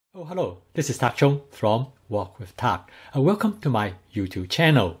Oh, hello. This is Tak Chung from Wok with Tak. Welcome to my YouTube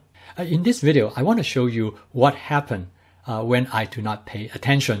channel. In this video, I want to show you what happened when I do not pay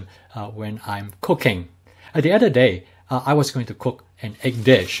attention when I'm cooking. The other day, I was going to cook an egg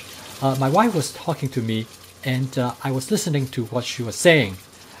dish. My wife was talking to me and I was listening to what she was saying.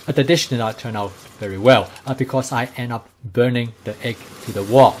 The dish did not turn out very well because I ended up burning the egg to the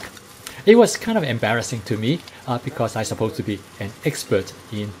wok. It was kind of embarrassing to me because I'm supposed to be an expert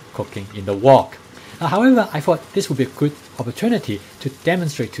in cooking in the wok. However, I thought this would be a good opportunity to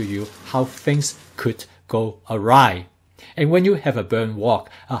demonstrate to you how things could go awry. And when you have a burned wok,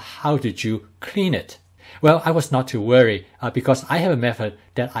 how did you clean it? Well, I was not too worried because I have a method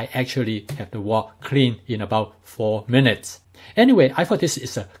that I actually have the wok cleaned in about 4 minutes. Anyway, I thought this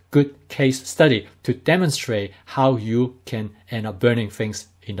is a good case study to demonstrate how you can end up burning things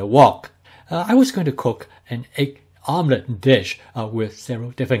in the wok. I was going to cook an egg omelet dish with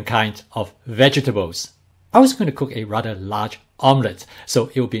several different kinds of vegetables. I was going to cook a rather large omelet,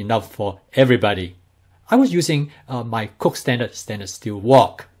 so it will be enough for everybody. I was using my cook standard stainless steel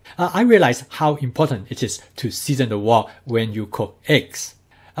wok. I realized how important it is to season the wok when you cook eggs.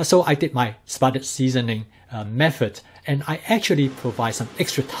 So I did my spotted seasoning method, and I actually provide some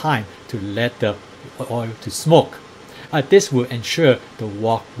extra time to let the oil to smoke. This will ensure the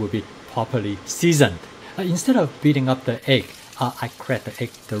wok will be properly seasoned. Instead of beating up the egg, I crack the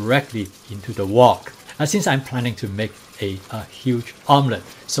egg directly into the wok. Since I'm planning to make a huge omelet,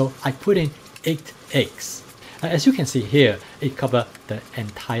 so I put in 8 eggs. As you can see here, it covers the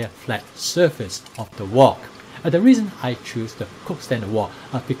entire flat surface of the wok. The reason I choose the cook standard wok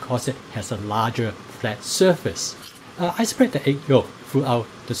because it has a larger flat surface. I spread the egg yolk throughout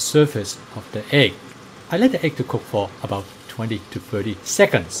the surface of the egg. I let the egg to cook for about 20 to 30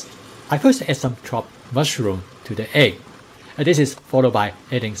 seconds. I first add some chopped mushroom to the egg. This is followed by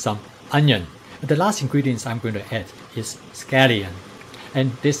adding some onion. The last ingredients I'm going to add is scallion.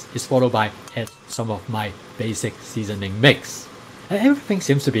 And this is followed by add some of my basic seasoning mix. Everything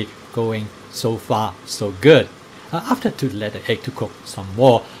seems to be going so far so good. After to let the egg to cook some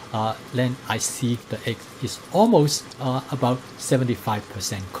more, then I see the egg is almost about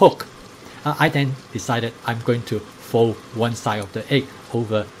 75% cooked. I then decided I'm going to fold one side of the egg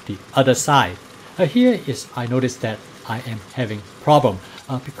over the other side. Here is I noticed that I am having problem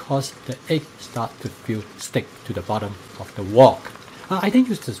because the egg start to feel stick to the bottom of the wok. I then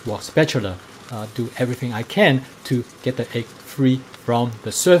use this wok spatula, do everything I can to get the egg free from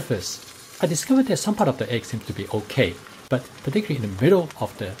the surface. I discovered that some part of the egg seems to be okay, but particularly in the middle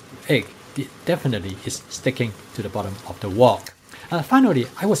of the egg, it definitely is sticking to the bottom of the wok. Finally,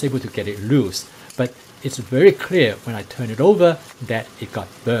 I was able to get it loose, but it's very clear when I turn it over that it got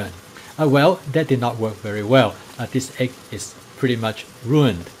burned. Well, that did not work very well. This egg is pretty much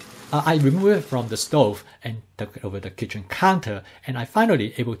ruined. I removed it from the stove and took it over the kitchen counter, and I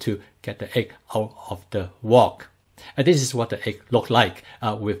finally able to get the egg out of the wok. This is what the egg looked like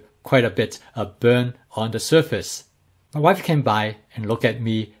with quite a bit of burn on the surface. My wife came by and looked at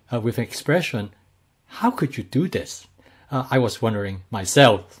me with an expression, "How could you do this?" I was wondering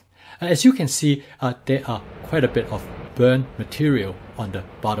myself. As you can see, there are quite a bit of burn material on the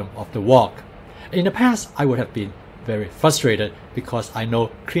bottom of the wok. In the past, I would have been very frustrated because I know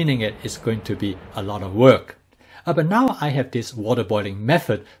cleaning it is going to be a lot of work. But now I have this water boiling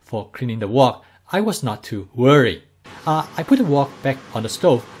method for cleaning the wok. I was not too worried. I put the wok back on the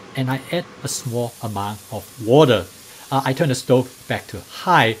stove and I add a small amount of water. I turn the stove back to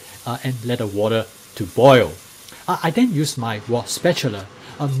high and let the water to boil. I then use my wok spatula.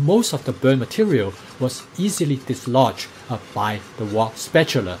 Most of the burn material was easily dislodged by the wok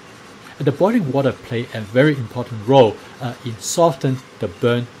spatula. The boiling water played a very important role in softening the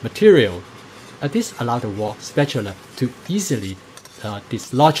burn material. This allowed the wok spatula to easily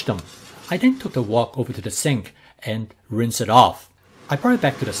dislodge them. I then took the wok over to the sink and rinse it off. I brought it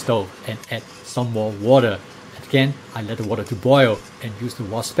back to the stove and add some more water. Again, I let the water to boil and use the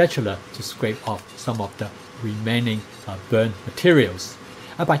wok spatula to scrape off some of the remaining burn materials.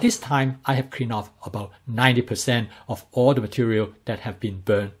 By this time, I have cleaned off about 90% of all the material that have been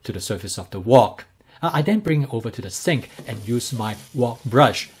burned to the surface of the wok. I then bring it over to the sink and use my wok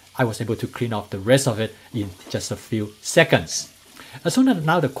brush. I was able to clean off the rest of it in just a few seconds. So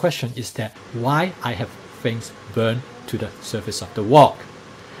now the question is that why I have things burned to the surface of the wok.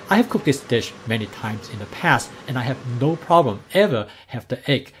 I have cooked this dish many times in the past and I have no problem ever have the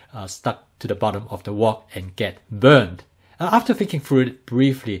egg stuck to the bottom of the wok and get burned. After thinking through it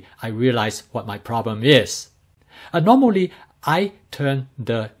briefly, I realized what my problem is. Normally, I turn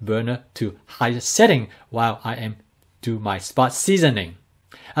the burner to high setting while I am do my spot seasoning.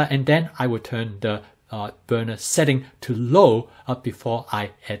 And then I will turn the burner setting to low before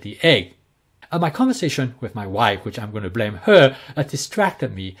I add the egg. My conversation with my wife, which I'm going to blame her,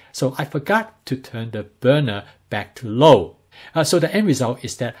 distracted me, so I forgot to turn the burner back to low. So the end result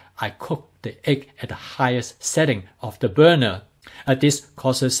is that I cook the egg at the highest setting of the burner. This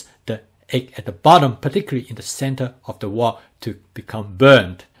causes the egg at the bottom, particularly in the center of the wok, to become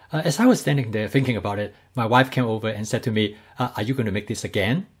burned. As I was standing there thinking about it, my wife came over and said to me, are you going to make this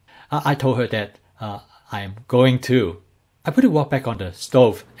again? I told her that I am going to. I put the wok back on the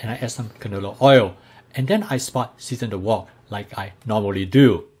stove and I add some canola oil, and then I spot season the wok like I normally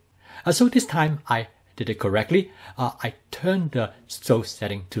do. So this time I did it correctly. I turned the stove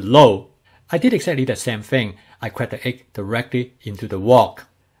setting to low. I did exactly the same thing. I cracked the egg directly into the wok.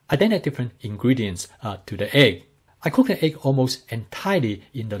 I then add different ingredients to the egg. I cooked the egg almost entirely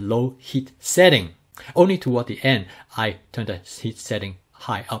in the low heat setting. Only toward the end, I turned the heat setting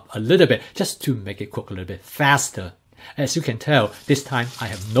high up a little bit just to make it cook a little bit faster. As you can tell, this time I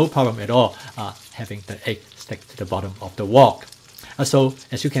have no problem at all having the egg stick to the bottom of the wok. So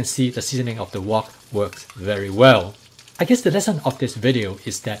as you can see, the seasoning of the wok works very well. I guess the lesson of this video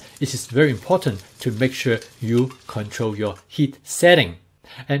is that it is very important to make sure you control your heat setting.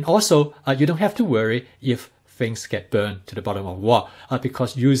 And also, you don't have to worry if things get burned to the bottom of the wok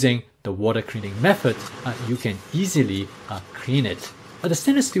because using the water cleaning method, you can easily clean it. The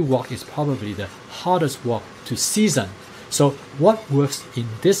stainless steel wok is probably the hardest wok to season. So what works in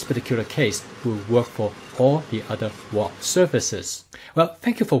this particular case will work for all the other wok surfaces. Well,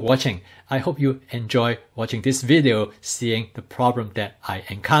 thank you for watching. I hope you enjoy watching this video, seeing the problem that I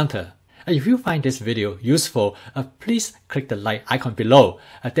encounter. If you find this video useful, please click the like icon below.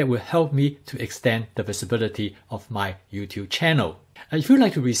 That will help me to extend the visibility of my YouTube channel. If you'd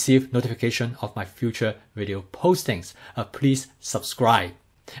like to receive notification of my future video postings, please subscribe.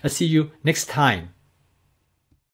 See you next time.